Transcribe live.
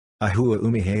Ahu A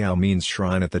Umi Heiau means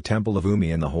shrine at the Temple of Umi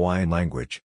in the Hawaiian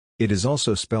language. It is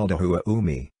also spelled Ahu A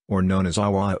Umi, or known as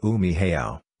Ahu A Umi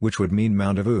Heiau, which would mean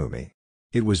Mount of Umi.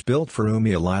 It was built for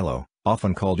Umi Alilo,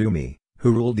 often called Umi,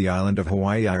 who ruled the island of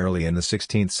Hawaii early in the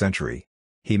 16th century.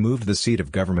 He moved the seat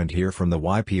of government here from the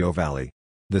Waipio Valley.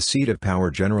 The seat of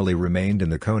power generally remained in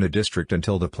the Kona district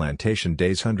until the plantation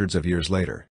days hundreds of years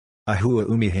later. Ahu A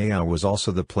Umi Heiau was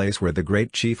also the place where the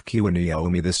great chief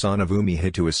Kiwaniaumi, the son of Umi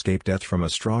Hitu, escaped death from a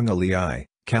strong alii,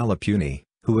 Kalapuni,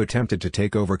 who attempted to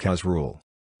take over Kau's rule.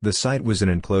 The site was an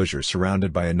enclosure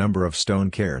surrounded by a number of stone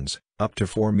cairns, up to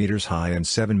 4 meters high and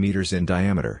 7 meters in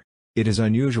diameter. It is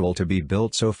unusual to be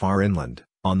built so far inland,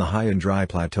 on the high and dry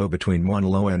plateau between Mauna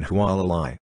Loa and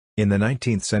Hualalai. In the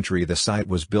 19th century the site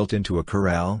was built into a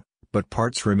corral, but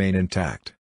parts remain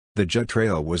intact. The Judd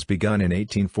Trail was begun in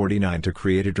 1849 to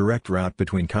create a direct route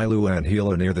between Kailua and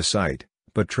Hilo near the site,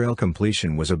 but trail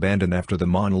completion was abandoned after the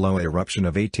Mauna Loa eruption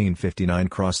of 1859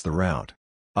 crossed the route.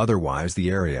 Otherwise the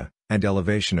area, and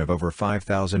elevation of over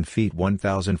 5,000 feet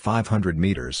 1,500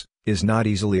 meters, is not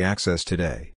easily accessed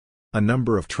today. A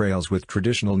number of trails with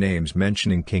traditional names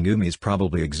mentioning King Umis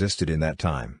probably existed in that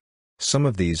time. Some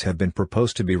of these have been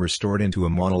proposed to be restored into a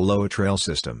Mauna Loa trail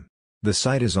system. The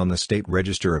site is on the State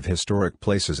Register of Historic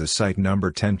Places as Site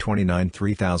Number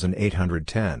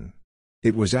 1029-3810.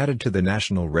 It was added to the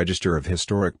National Register of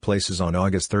Historic Places on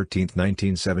August 13,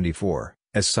 1974,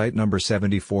 as Site Number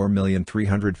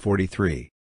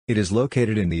 74,343. It is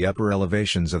located in the upper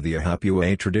elevations of the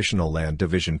Ahapua traditional land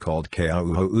division called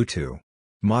Keauho'utu.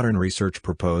 Modern research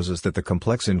proposes that the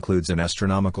complex includes an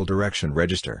astronomical direction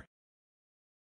register.